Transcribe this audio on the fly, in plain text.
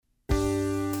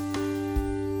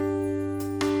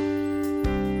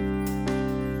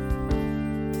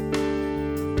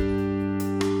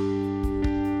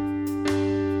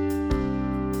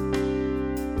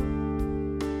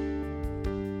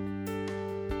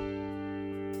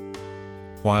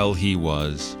while he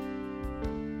was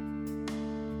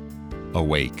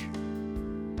awake,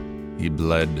 he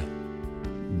bled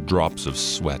drops of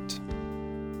sweat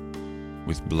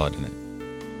with blood in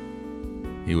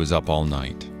it. He was up all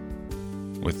night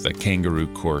with the kangaroo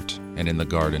court and in the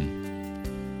garden.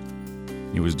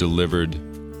 He was delivered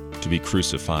to be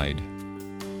crucified.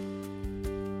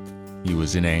 He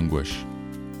was in anguish,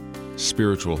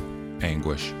 spiritual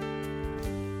anguish.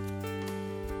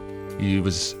 He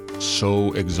was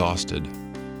so exhausted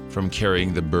from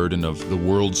carrying the burden of the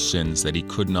world's sins that he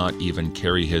could not even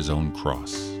carry his own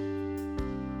cross.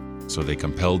 So they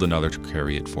compelled another to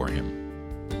carry it for him.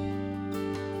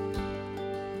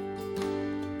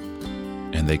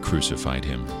 And they crucified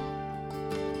him.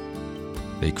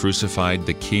 They crucified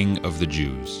the King of the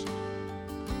Jews,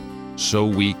 so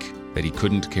weak that he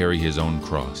couldn't carry his own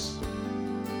cross.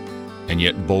 And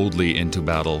yet boldly into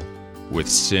battle with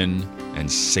sin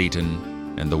and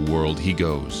Satan and the world he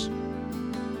goes,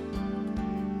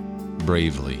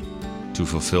 bravely to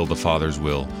fulfill the Father's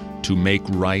will, to make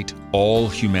right all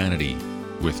humanity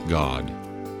with God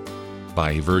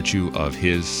by virtue of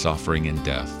his suffering and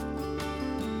death.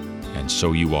 And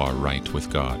so you are right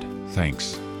with God.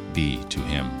 Thanks be to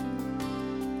him.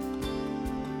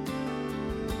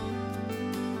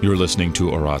 You're listening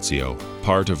to Oratio,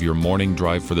 part of your morning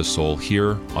drive for the soul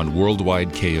here on Worldwide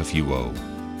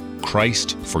KFUO.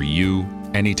 Christ for you,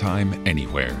 anytime,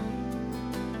 anywhere.